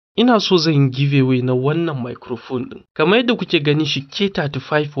ina so zan yi giveaway na wannan microphone din. Kamar yadda kuke gani shi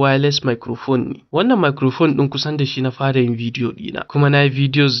K35 Wireless Microphone ne. Wannan microphone din kusan da shi na fara yin video dina, kuma na yi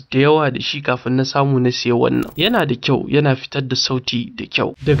videos da yawa da shi kafin na samu na siya wannan. Yana da kyau, yana fitar da sauti da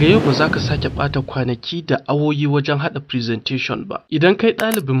kyau. Daga yau ba za ka sake ɓata kwanaki da awoyi wajen haɗa presentation ba. Idan kai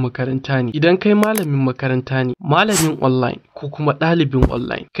ɗalibin makaranta ne, idan kai malamin makaranta ne, malamin online ko kuma ɗalibin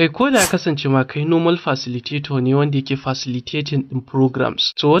online, kai ko da ya kasance ma kai normal facilitator ne wanda yake facilitating din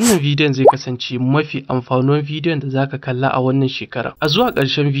programs, to wannan bidiyon zai kasance mafi amfanin bidiyon da zaka kalla a wannan shekara. A zuwa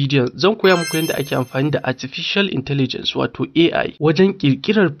ƙarshen bidiyon zan koya muku yadda ake amfani da artificial intelligence wato AI wajen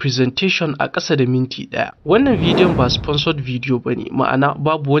ƙirƙirar presentation a ƙasa da minti ɗaya. Wannan bidiyon ba sponsored video bane, ma'ana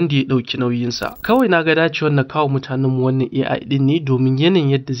babu wanda ya ɗauki nauyinsa. Kawai na ga dacewar na kawo mutanen mu wannan AI din ne domin yanayin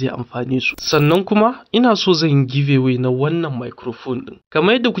yadda zai amfane su. Sannan kuma ina so zan yi giveaway na wannan microphone din.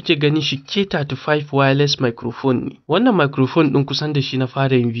 Kamar yadda kuke gani shi K35 Wireless Microphone ne. Wannan microphone din kusan da shi na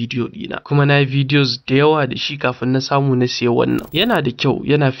fara yin video dina, kuma na yi videos da yawa da shi kafin na samu na siya wannan. Yana da kyau,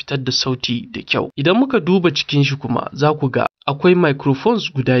 yana fitar da sauti da kyau. Idan muka duba cikin shi kuma za ku ga akwai microphones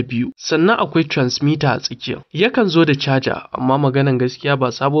guda biyu, sannan akwai transmitter a tsakiya. Yakan zo da charger, amma maganan gaskiya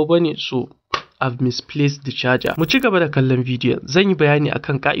ba sabo bane, so I've misplaced the charger. Mu ci gaba da kallon bidiyon. Zan yi bayani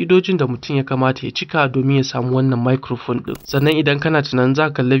akan ka'idojin da mutum ya kamata ya cika domin ya samu wannan microphone din. Sannan idan kana tunanin za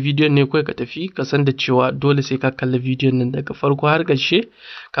ka kalla bidiyon ne kawai ka tafi, ka san da cewa dole sai ka kalla bidiyon nan daga farko har ƙarshe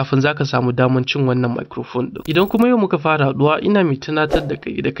kafin za ka samu daman cin wannan microphone din. Idan kuma yau muka fara haɗuwa, ina mai tunatar da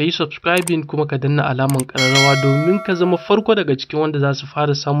kai da ka yi subscribing kuma ka danna alaman ƙararrawa domin ka zama farko daga cikin wanda za su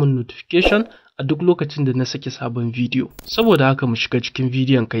fara samun notification a duk lokacin da na sake sabon bidiyo. Saboda haka mu shiga cikin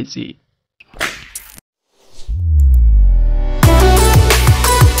bidiyon kai tsaye.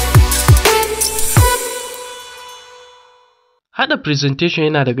 Haɗa presentation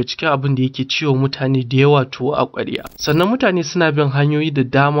yana daga cikin abin da yake ciwo mutane da yawa tuwo a ƙwarya. Sannan mutane suna bin hanyoyi da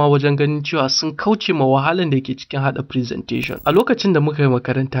dama wajen ganin cewa sun kauce ma wahalan da yake cikin haɗa presentation. A lokacin da muka yi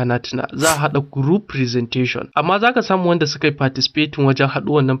makaranta na tuna za a haɗa group presentation, amma za ka samu wanda suka yi participating wajen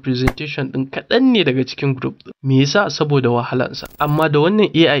haɗu wannan presentation ɗin kaɗan ne daga cikin group ɗin. Me yasa? Saboda wahalansa. Amma da wannan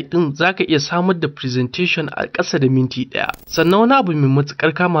AI ɗin za ka iya samar da presentation a ƙasa da minti ɗaya. Sannan wani abu mai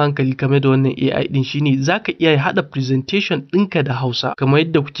matuƙar kama hankali game da wannan AI ɗin shine za ka iya haɗa presentation ɗin ka da Hausa kamar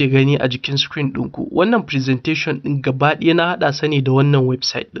yadda kuke gani a jikin screen ɗinku. Wannan presentation ɗin gaba ɗaya na haɗa sa ne da wannan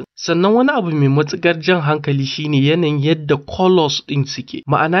website ɗin. Sannan wani abu mai matuƙar jan hankali shine yanayin yadda colors ɗin suke,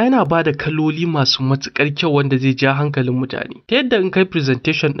 ma'ana yana ba da kaloli masu matuƙar kyau wanda zai ja hankalin mutane, ta yadda in kai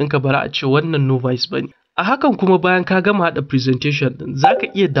presentation ɗinka bara a ce wannan novice bane. A hakan kuma bayan ka gama haɗa presentation ɗin za ka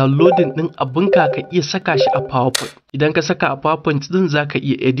iya downloading ɗin abinka ka iya saka shi a PowerPoint. Idan ka saka a PowerPoint ɗin za ka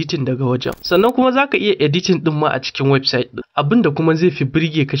iya editing daga wajen. Sannan kuma za ka iya editing ɗin ma a cikin website ɗin. Abin da kuma zai fi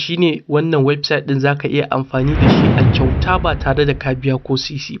birge ka shine wannan website ɗin za ka iya amfani da shi a kyauta ba tare da ka biya ko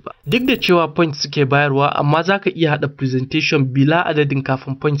sisi ba. Duk da cewa points suke bayarwa, amma za ka iya haɗa presentation bila adadin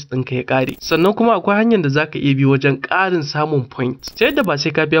kafin points ɗinka ya ƙare. Sannan kuma akwai hanyar da za ka iya bi wajen ƙarin samun points, ta yadda ba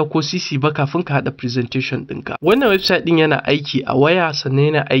sai ka biya ko sisi ba kafin ka haɗa presentation ɗinka. Wannan website ɗin yana aiki a waya, sannan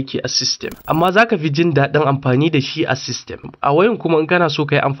yana aiki a system, amma za ka fi jin daɗin amfani da shi a system. A wayan kuma in kana so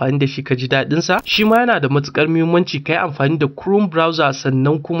ka yi amfani da shi ka ji daɗin sa, shi ma yana da matuƙar muhimmanci ka yi amfani da Chrome browser,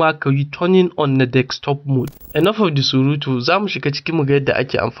 sannan kuma ka yi turning on na desktop mode. Enough of the surutu, za mu shiga cikin mu ga yadda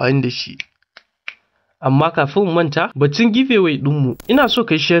ake amfani da shi. Amma kafin mu manta, batun giveaway ɗinmu, ina so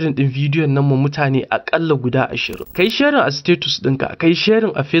kai sharing ɗin bidiyon nan ma mutane aƙalla guda 20. Kai sharing a status ɗinka, kai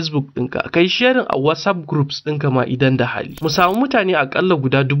sharing a Facebook ɗinka, kai sharing a WhatsApp groups ɗinka ma idan da hali. Mu samu mutane aƙalla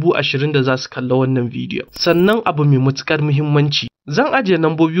guda 20,000 da za su kalla wannan bidiyon. Sannan abu mai matuƙar muhimmanci, zan ajiye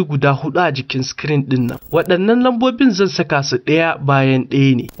lambobi guda 4 a jikin screen ɗin nan. Waɗannan lambobin zan saka su ɗaya bayan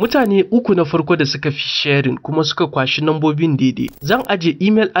ɗaya ne. Mutane 3 na farko da suka fi sharing kuma suka kwashi lambobin daidai, zan ajiye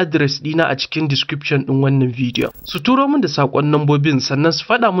email address ɗina a cikin description ɗin wannan bidiyon. Su turo min da saƙon lambobin, sannan su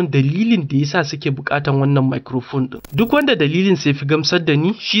faɗa min dalilin da yasa suke buƙatan wannan microphone ɗin. Duk wanda dalilin sai fi gamsar da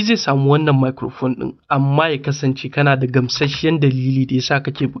ni, shi zai samu wannan microphone ɗin, amma ya kasance kana da gamsasshen dalili da yasa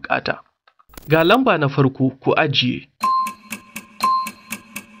kake buƙata. Ga lamba na farko, ku ajiye.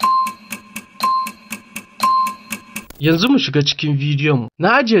 Yanzu mu shiga cikin bidiyon mu.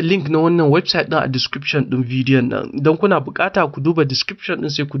 Na ajiye link na wannan website din a description din bidiyon nan. Idan kuna bukata ku duba description din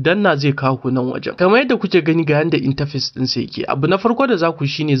sai ku danna, zai kawo ku nan wajen. Kamar yadda kuke gani ga yanda interface din sai yake. Abu na farko da za ku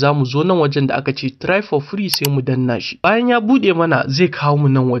shine za mu zo nan wajen da aka ce try for free, sai mu danna shi. Bayan ya bude mana zai kawo mu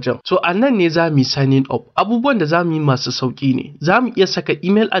nan wajen. So a nan ne za mu yi signing up. Abubuwan da za mu yi masu sauki ne. Za mu iya saka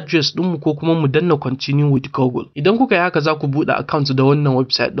email address din mu ko kuma mu danna continue with Google. Idan kuka yi haka za ku bude account da wannan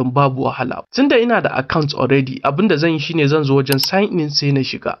website din babu wahala. Tunda ina da account already, abinda zan yi shine zan zo wajen sign in sai na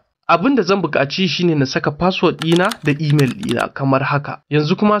shiga. Abin da zan buƙaci shine na saka password ɗina da email ɗina kamar haka.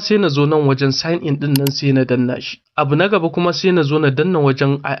 Yanzu kuma sai na zo nan wajen sign in ɗin nan sai na danna shi. Abu na gaba kuma sai na zo na danna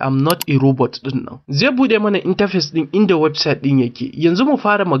wajen I am not a robot ɗin nan. Zai buɗe mana interface ɗin inda website ɗin yake. Yanzu mu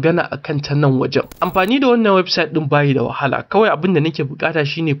fara magana akan ta nan wajen. Amfani da wannan website ɗin bayi da wahala. Kawai abin da nake buƙata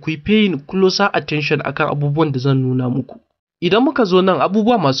shine ku yi paying closer attention akan abubuwan da zan nuna muku. Idan muka zo nan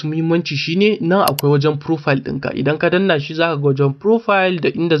abubuwa masu muhimmanci shine nan akwai wajen profile ɗinka. Idan ka danna shi zaka ga wajen profile da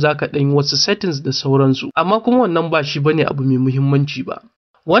inda zaka ɗan yi wasu settings da sauransu. Amma kuma wannan ba shi bane abu mai muhimmanci ba.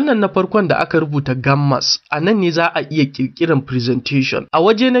 Wannan na farkon da aka rubuta gammas a nan ne za a iya kirkiran presentation. A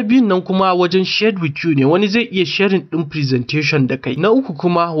waje na biyun nan kuma wajen shared with you ne, wani zai iya sharing din presentation da kai. Na uku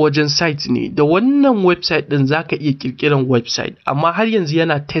kuma wajen site ne, da wannan website din zaka iya kirkiran website amma har yanzu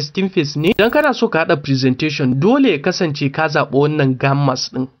yana testing phase ne. Idan kana so ka hada presentation dole ya kasance ka zaɓa wannan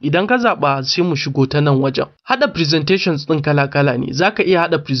gammas din. Idan ka zaɓa sai mu shigo ta nan wajen. Hada presentations din kala-kala ne, zaka iya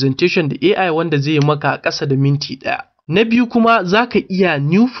hada presentation da AI wanda zai yi maka a ƙasa da minti 1. Na biyu kuma zaka iya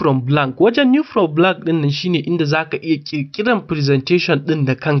new from blank. Wajen new from blank din nan shine inda zaka iya kirkiran presentation din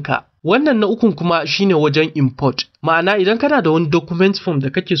da kanka. Wannan na ukun kuma shine wajen import. Ma'ana idan kana da wani document form da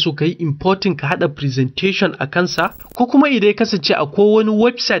kake so ka yi importing ka hada presentation a kansa, ko kuma idan ya kasance akwai wani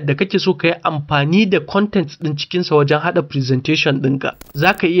website da kake so ka yi amfani da content din cikinsa wajen hada presentation ɗinka,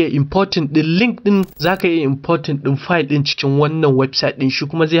 zaka iya importing din link din, zaka iya importing din file din cikin wannan website din, shi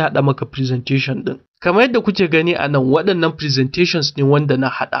kuma zai hada maka presentation din. Kamar yadda kuke gani a nan waɗannan presentations ne wanda na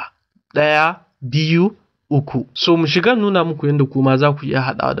haɗa. 1, 2, 3. So mu shiga nuna muku yadda kuma za ku iya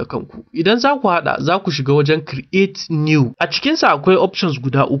haɗawa da kanku. Idan za ku haɗa za ku shiga wajen create new. A cikinsa akwai options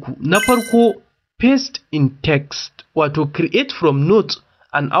guda 3. Na farko paste in text, wato create from note,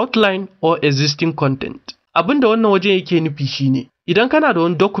 an outline or existing content. Abinda wannan wajen yake nufi shine idan kana da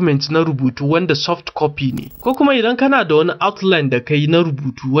wani document na rubutu wanda soft copy ne, ko kuma idan kana da wani outline da kai na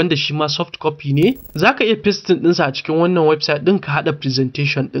rubutu wanda shi ma soft copy ne, zaka iya pasting ɗinsa a cikin wannan website ɗin ka haɗa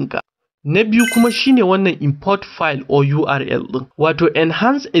presentation ɗinka. Na biyu kuma shine wannan import file or URL ɗin, wato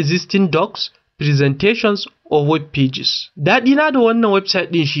enhance existing docs, presentations or web pages. Daɗina da wannan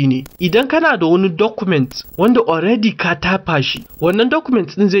website ɗin shine idan kana da wani document wanda already ka tafa shi, wannan document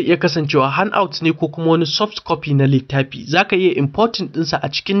ɗin zai iya kasancewa handout ne ko kuma wani soft copy na littafi, zaka iya importing ɗinsa a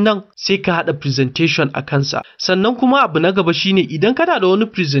cikin nan sai ka haɗa presentation a kansa. Sannan kuma abu na gaba shine idan kana da wani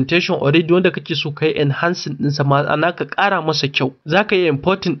presentation already wanda kake so ka yi enhancing ɗinsa, ma'ana ka ƙara masa kyau, zaka iya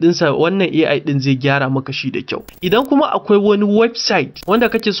importing ɗinsa, wannan AI ɗin zai gyara maka shi da kyau. Idan kuma akwai wani website wanda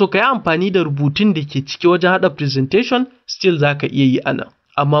kake so ka yi amfani da rubutun da ke ciki wajen haɗa presentation, still zaka iya yi ana.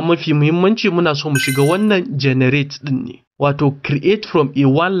 Amma mafi muhimmanci muna so mu shiga wannan generate din ne, wato create from a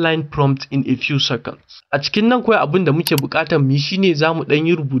one line prompt in a few seconds. A cikin nan kawai abin da muke bukatar mu yi shine zamu dan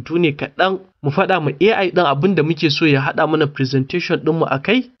yi rubutu ne kaɗan, mu faɗa ma AI din abin da muke so ya haɗa mana presentation din mu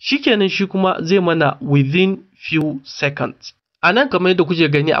akai, shikenan shi kuma zai mana within few seconds. A nan kamar yadda kuke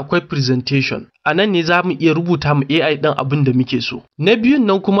gani akwai presentation. A nan ne za mu iya rubuta mu AI ɗin abin da muke so. Na biyun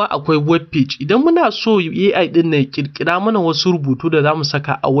nan kuma akwai web page. Idan muna so AI ɗin na kirkira mana wasu rubutu da za mu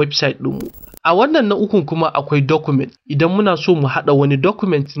saka a website ɗinmu. A wannan na ukun kuma akwai document. Idan muna so mu haɗa wani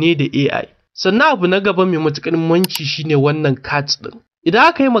document ne da AI. Sannan abu na gaba mai matuƙar muhimmanci shine wannan cards ɗin. Idan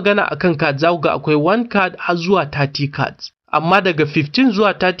aka yi magana akan card za ku ga akwai 1 card har zuwa 30 cards. Amma daga 15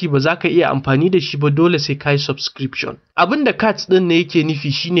 zuwa 30 ba za ka iya amfani da shi ba, dole sai ka yi subscription. Abin da cards ɗin ne yake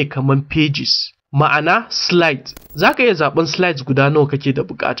nufi shine kaman pages, ma'ana slides. Za ka iya zaɓen slides guda nawa kake da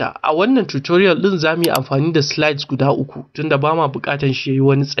bukata. A wannan tutorial ɗin za mu yi amfani da slides guda 3 tunda ba ma bukatan shi ya yi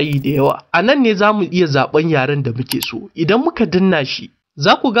wani tsayi da yawa. A nan ne za mu iya zaɓen yaren da muke so. Idan muka danna shi,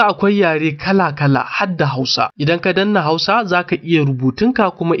 za ku ga akwai yare kala-kala har da Hausa. Idan ka danna Hausa za ka iya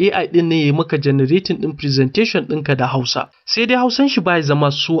rubutunka kuma AI ɗin ne ya yi maka generating ɗin presentation ɗinka da Hausa. Sai dai Hausan shi ba ya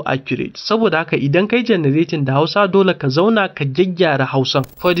zama so accurate. Saboda haka idan kai generating da Hausa dole ka zauna ka gyaggyara Hausan.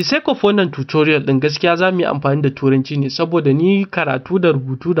 For the sake of wannan tutorial ɗin gaskiya za mu yi amfani da Turanci ne saboda ni karatu da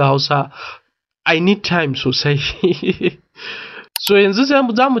rubutu da Hausa I need time sosai. So yanzu za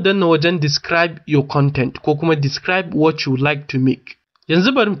mu danna wajen describe your content ko kuma describe what you like to make.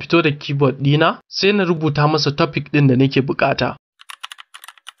 Yanzu bari fito da keyboard dina sai na rubuta masa topic din da nake bukata.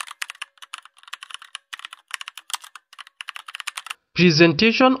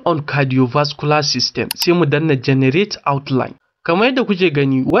 Presentation on cardiovascular system, sai mu danna generate outline. Kamar yadda kuke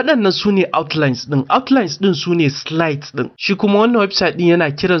gani waɗannan su ne outlines ɗin su ne slides ɗin. Shi kuma wannan website ɗin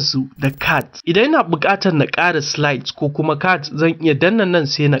yana kiransu da cards. Idan ina buƙatar na ƙara slides ko kuma cards zan iya danna nan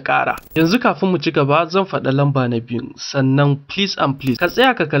sai na ƙara. Yanzu kafin mu ci gaba zan faɗa lamba na biyu, sannan please ka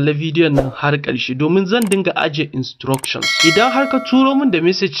tsaya ka kalli bidiyon nan har ƙarshe domin zan dinga ajiye instructions. Idan har ka turo min da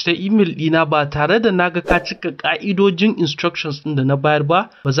message ta email ɗina ba tare da naga ka cika ƙa'idojin instructions ɗin da na bayar ba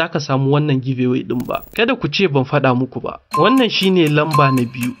za ka samu wannan giveaway ɗin ba. Kada ku ce ban faɗa muku ba. Wannan shine lamba na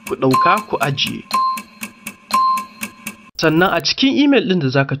biyu, ku ɗauka ku ajiye. Sannan a cikin email ɗin da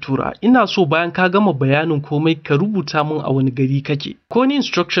zaka tura ina so bayan ka gama bayanin komai ka rubuta min a wani gari kake ko ni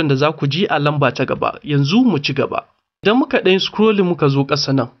instruction da za ku ji a lamba ta gaba. Yanzu mu ci gaba. Idan muka ɗan scrolling muka zo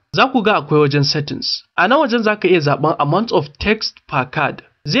ƙasa nan za ku ga akwai wajen settings. A nan wajen za ka iya zaɓen amount of text per card.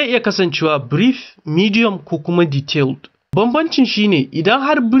 Zai iya kasancewa brief, medium ko kuma detailed. Bambancin shine idan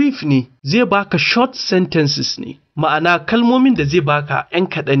har brief ne zai baka short sentences ne, ma'ana kalmomin da zai baka 'yan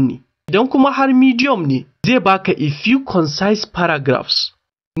kaɗan ne. Idan kuma har medium ne zai baka a few concise paragraphs.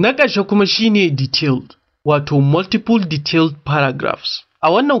 Na ƙarshe kuma shine detailed, wato multiple detailed paragraphs.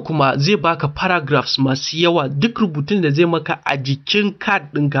 A wannan kuma zai baka paragraphs masu yawa, duk rubutun da zai maka a jikin card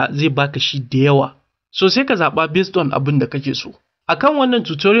ɗinka zai baka shi da yawa. So sai ka zaɓa based on abin da kake so. Akan wannan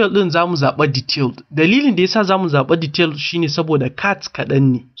tutorial ɗin za mu zaɓa detailed. Dalilin da yasa za mu zaɓa detailed shine saboda cards kaɗan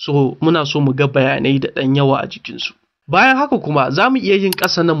ne. So muna so mu ga bayanai da ɗan yawa a jikinsu. Bayan haka kuma za mu iya yin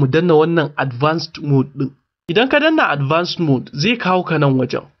ƙasa nan mu danna wannan advanced mode ɗin. Idan ka danna advanced mode zai kawo ka nan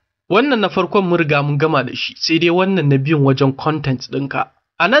wajen. Wannan na farkon mun riga mun gama da shi, sai dai wannan na biyun wajen content ɗinka.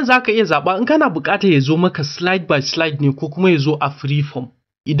 A nan za ka iya zaɓa in kana buƙatar ya zo maka slide by slide ne ko kuma ya zo a free form.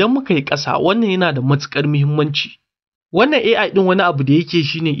 Idan muka yi ƙasa wannan yana da matuƙar muhimmanci. Wannan AI ɗin wani abu da yake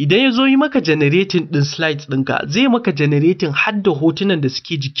shi ne idan ya zo yi maka generating ɗin slides ɗinka zai maka generating har da hotunan da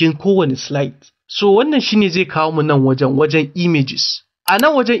suke jikin kowane slide. So wannan shine zai kawo mu nan wajen images. A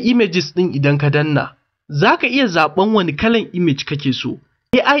nan wajen images ɗin idan ka danna za ka iya zaɓen wani kalan image kake so.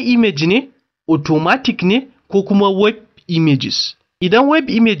 AI image ne, automatic ne ko kuma web images. Idan web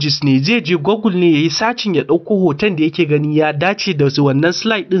images ne zai je Google ne ya yi searching ya ɗauko hoton da yake gani ya dace da wannan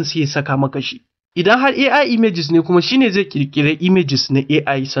slide ɗin sai ya saka maka shi. Idan har AI images ne kuma shine zai kirkire images na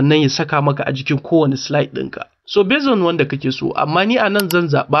AI sannan ya saka maka a jikin kowane slide ɗinka. So based on wanda kake so, amma ni a nan zan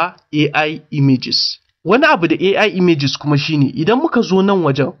zaɓa AI images. Wani abu da AI images kuma shine idan muka zo nan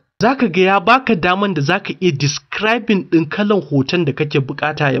wajen zaka ga ya baka daman da zaka iya describing ɗin kalan hoton da kake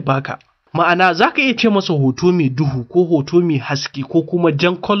bukata ya baka. Ma'ana zaka iya ce masa hoto mai duhu ko hoto mai haske ko kuma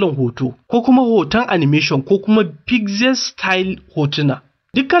jan kalan hoto ko kuma hoton animation ko kuma pixel style hotuna.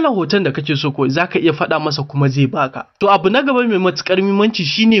 Duk kalan hoton da kake so ko zaka iya faɗa masa kuma zai baka. To abu na gaba mai matukar muhimmanci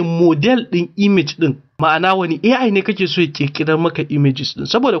shine model ɗin image ɗin. Ma'ana wani AI ne kake so ya kirkirar maka images ɗin.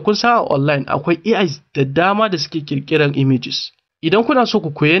 Saboda kun san a online akwai AI da dama da suke kirkiran images. Idan kuna so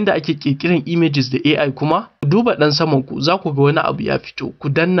ku koyi yadda ake kirkiran images da AI kuma ku duba ɗan saman ku za ku ga wani abu ya fito, ku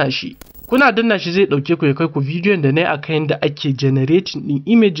danna shi. Kuna danna shi zai ɗauke ku ya kai ku bidiyon da na yi akan yadda ake generating ɗin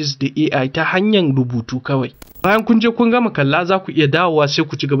images da AI ta hanyar rubutu kawai. Bayan kun je kun gama kalla za ku iya dawowa sai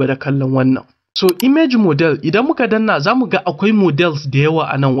ku ci gaba da kallon wannan. So image model idan muka danna za mu ga akwai models da yawa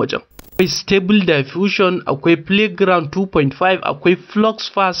a nan wajen. Akwai stable diffusion, akwai playground 2.5, akwai flux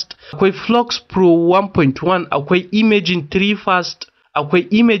fast, akwai flux pro 1.1, akwai imaging 3 fast, akwai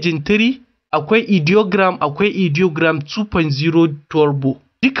imaging 3, akwai ideogram 2.0 turbo.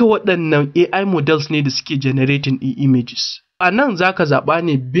 Duka waɗannan AI models ne da suke generating in images. A nan za ka zaɓa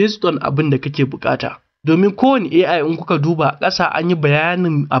ne based on abin da kake bukata. Domin kowane AI in kuka duba ƙasa an yi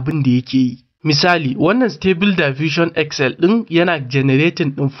bayanin abin da yake yi. Misali, wannan stable diffusion XL ɗin yana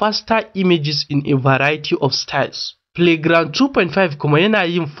generating ɗin faster images in a variety of styles. Playground 2.5 kuma yana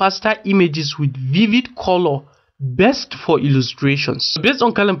yin faster images with vivid color best for illustrations. Based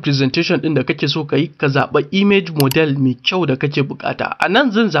on kalan presentation ɗin da kake so ka yi, ka zaɓa image model mai kyau da kake bukata. A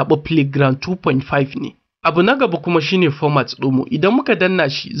nan zan zaɓa Playground 2.5 ne. Abu na gaba kuma shine format ɗinmu. Idan muka danna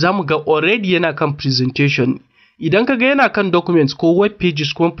shi, za mu ga already yana kan presentation. Idan ka ga yana kan documents ko web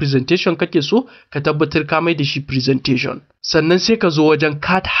pages ko presentation kake so, ka tabbatar ka mai da shi presentation. Sannan sai ka zo wajen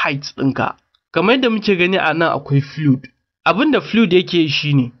card height ɗinka. Kamar yadda muke gani a nan akwai fluid. Abin da fluid yake yi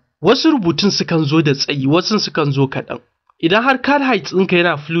shine, wasu rubutun sukan zo da tsayi, wasu sukan zo kaɗan. Idan har card height ɗinka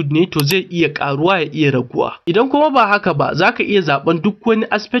yana fluid ne, to zai iya ƙaruwa ya iya raguwa. Idan kuma ba haka ba, za ka iya zaɓen duk wani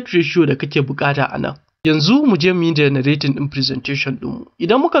aspect ratio da kake buƙata a nan. Yanzu mu je mu yi generating ɗin presentation ɗinmu.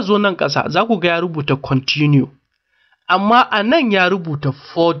 Idan muka zo nan ƙasa, za ku ga ya rubuta continue. amma a nan ya rubuta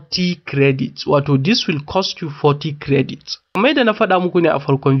 40 credits, wato this will cost you 40 credits. Kamar yadda na faɗa muku ne a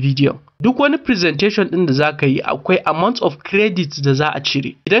farkon bidiyon, duk wani presentation ɗin da za ka yi akwai amount of credits da za a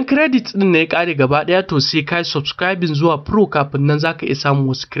cire. Idan credits ɗin na ya ƙare gaba ɗaya to sai ka yi subscribing zuwa pro kafin nan za ka iya samun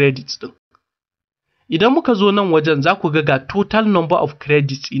wasu credits ɗin. Idan muka zo nan wajen za ku ga total number of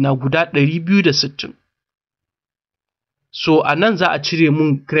credits ina guda 260. So a nan za a cire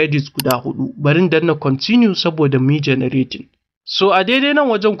mun credits guda 4. Bari danna continue saboda mu generating. So a daidai nan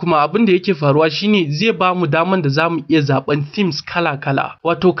wajen kuma abin da yake faruwa shine zai ba mu daman da za mu iya zaben themes kala-kala.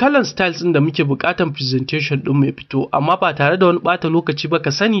 Wato kalan styles ɗin da muke buƙatan presentation ɗin mu ya fito, amma ba tare da wani ɓata lokaci ba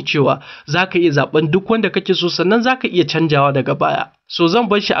ka sani cewa za ka iya zaben duk wanda kake so sannan za ka iya canjawa daga baya. So zan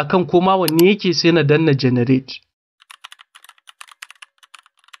bar shi akan koma wanne yake sai na danna generate.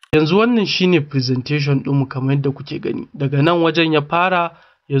 Yanzu wannan shine presentation ɗinmu kamar yadda kuke gani. Daga nan wajen ya fara,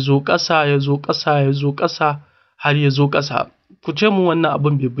 ya zo ƙasa, ya zo ƙasa, ya zo ƙasa, har ya zo ƙasa. Ku ce mu wannan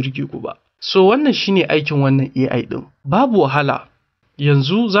abin bai burge ku ba. So wannan shine aikin wannan AI ɗin. Babu wahala.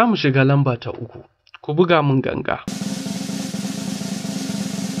 Yanzu za mu shiga lamba ta 3. Ku buga mun ganga.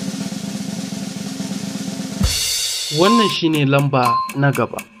 Wannan shine lamba na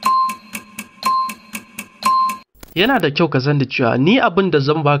gaba. Yana da kyau ka san da cewa ni abin da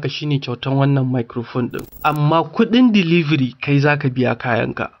zan baka shine kyautan wannan microphone din, amma kuɗin delivery kai zaka biya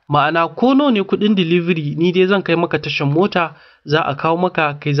kayanka. Ma'ana ko nawa ne kuɗin delivery, ni dai zan kai maka tashan mota, za a kawo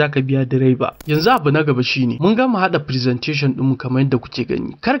maka, kai zaka biya direba. Yanzu abu na gaba shine mun gama hada presentation din mu kamar yadda kuke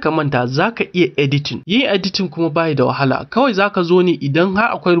gani. Kar ka manta zaka iya editing. Yin editing kuma bai da wahala. Kawai zaka zo ne idan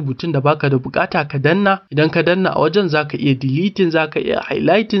har akwai rubutun da baka da bukata ka danna, idan ka danna a wajen zaka iya deleting, zaka iya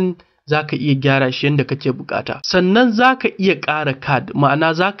highlighting, zaka iya gyara shi yadda kake bukata. Sannan zaka iya ƙara card,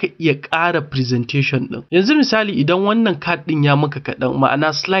 ma'ana zaka iya ƙara presentation din. Yanzu misali idan wannan card din ya maka kaɗan,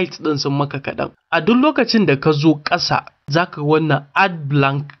 ma'ana slides din sun maka kaɗan, a duk lokacin da ka zo ƙasa zaka wannan add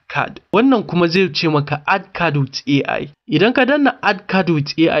blank card. Wannan kuma zai ce maka add card with AI. Idan ka danna add card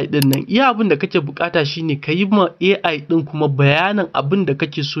with AI din nan, iya abin da kake bukata shine ka yi ma AI din kuma bayanin abin da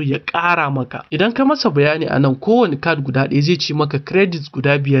kake so ya ƙara maka. Idan ka masa bayani a nan, kowane card guda ɗaya zai ce maka credits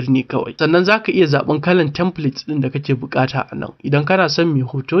guda 5 ne kawai. Sannan zaka iya zaben kalan templates din da kake bukata a nan. Idan kana son mai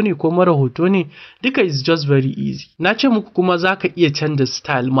hoto ne ko mara hoto ne, duka is just very easy. Na ce muku kuma zaka iya canza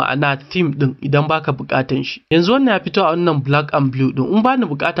style, ma'ana theme din idan baka bukatan shi. Yanzu wannan ya fito a wannan black and blue din. In bani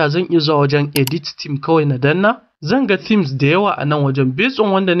bukata zan iya zuwa wajen edit theme kawai na danna. Zan ga themes da yawa a nan wajen based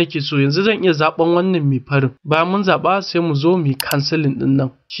on wanda nake so. Yanzu zan iya zaben wannan mai farin. Bayan mun zaba sai mu zo mu canceling din nan.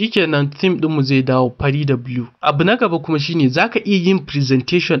 Shikenan theme din mu zai dawo fari da blue. Abu na gaba kuma shine zaka iya yin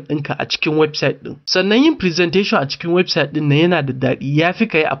presentation ɗinka a cikin website din. Sannan yin presentation a cikin website din nan yana da daɗi, yafi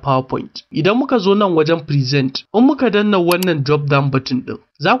kai a PowerPoint. Idan muka zo nan wajen present, in muka danna wannan drop down button din,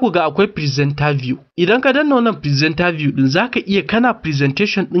 za ku ga akwai presenter view. Idan ka danna wannan presenter view din, zaka iya kana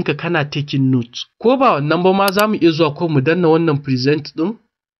presentation ɗinka kana taking notes. Ko ba wannan ba ma za mu iya zuwa ko mu danna wannan present din.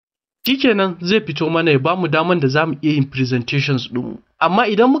 Shikenan zai fito mana ya ba mu daman da za mu iya yin presentations ɗinmu. Amma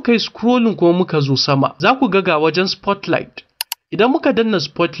idan muka yi scrolling kuma muka zo sama, za ku ga wajen spotlight. Idan muka danna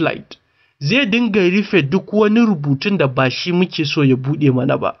spotlight, zai dinga rufe duk wani rubutun da ba shi muke so ya buɗe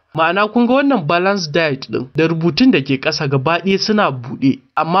mana ba. Ma'ana kun ga wannan balance diet ɗin da rubutun da ke ƙasa gaba ɗaya suna buɗe,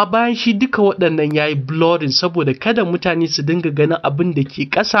 amma bayan shi duka waɗannan yayi blurring saboda kada mutane su dinga ganin abin da ke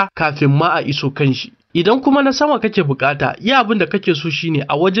ƙasa kafin ma a iso kan shi. Idan kuma na sama kake bukata, iya abin da kake so shine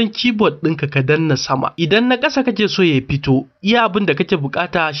a wajen keyboard ɗinka ka danna sama. Idan na ƙasa kake so ya fito, iya abin da kake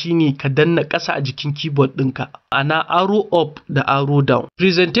bukata shine ka danna ƙasa a jikin keyboard ɗinka. Ana arrow up da arrow down.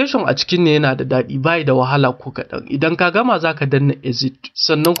 Presentation a cikin ne yana da daɗi, bai da wahala ko kaɗan. Idan ka gama zaka danna exit.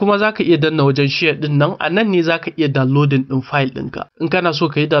 Sannan kuma zaka iya danna wajen share ɗin nan, a nan ne zaka iya downloading ɗin file ɗinka. In kana so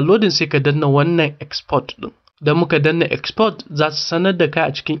ka yi downloading sai ka danna wannan export ɗin. Da muka danna export za su sanar da kai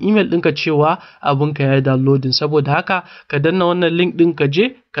a cikin email ɗinka cewa abinka ya yi downloading. Saboda haka ka danna wannan link ɗin ka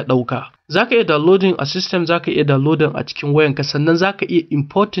je ka ɗauka. Za ka iya downloading a system, za ka iya downloading a cikin wayanka, sannan za ka iya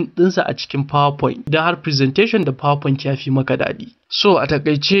importing ɗinsa a cikin PowerPoint idan har presentation da PowerPoint ya fi maka daɗi. So a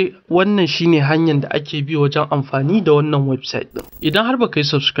takaice wannan shine hanyar da ake bi wajen amfani da wannan website ɗin. Idan har baka yi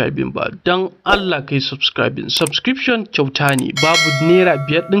subscribing ba, don Allah ka yi subscribing. Subscription kyauta ne, babu naira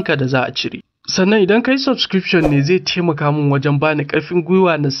 5 ɗinka da za a cire. Sannan idan ka yi subscription ne zai taimaka min wajen bani ƙarfin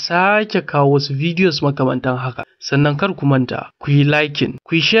gwiwa na sake kawo wasu videos makamantan haka. Sannan kar ku manta, ku yi liking,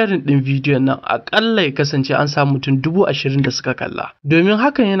 ku yi sharing ɗin bidiyon nan, aƙalla ya kasance an samu mutum 20,000 da suka kalla. Domin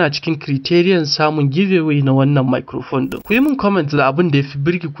hakan yana cikin criterion samun giveaway na wannan microphone ɗin. Ku yi min comment da abin da ya fi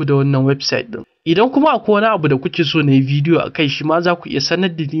birge ku da wannan website ɗin. Idan kuma akwai wani abu da kuke so na yi bidiyo a kai shi ma za ku iya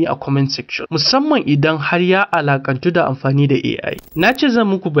sanar da ni a comment section, musamman idan har ya alakantu da amfani da AI. Na ce zan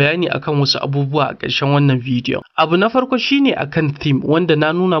muku bayani akan wasu abubuwa a ƙarshen wannan bidiyon. Abu na farko shine akan theme wanda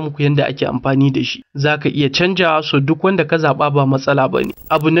na nuna muku yadda ake amfani da shi. Za ka iya canjawa so duk wanda ka zaɓa ba matsala ba ne.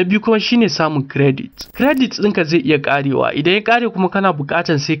 Abu na biyu kuma shine samun credit. Credit ɗinka zai iya ƙarewa, idan ya ƙare kuma kana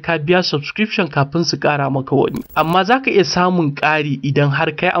buƙatar sai ka biya subscription kafin su ƙara maka wani. Amma za ka iya samun ƙari idan har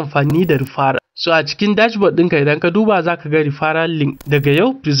ka yi amfani da referral. So a cikin dashboard ɗinka idan ka duba za ka ga referral link. Daga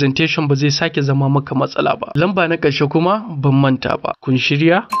yau presentation ba zai sake zama maka matsala ba. Lamba na ƙarshe kuma ban manta ba. Kun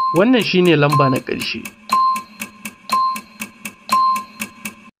shirya? Wannan shine lamba na ƙarshe.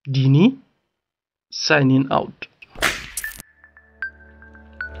 Deeni signing out.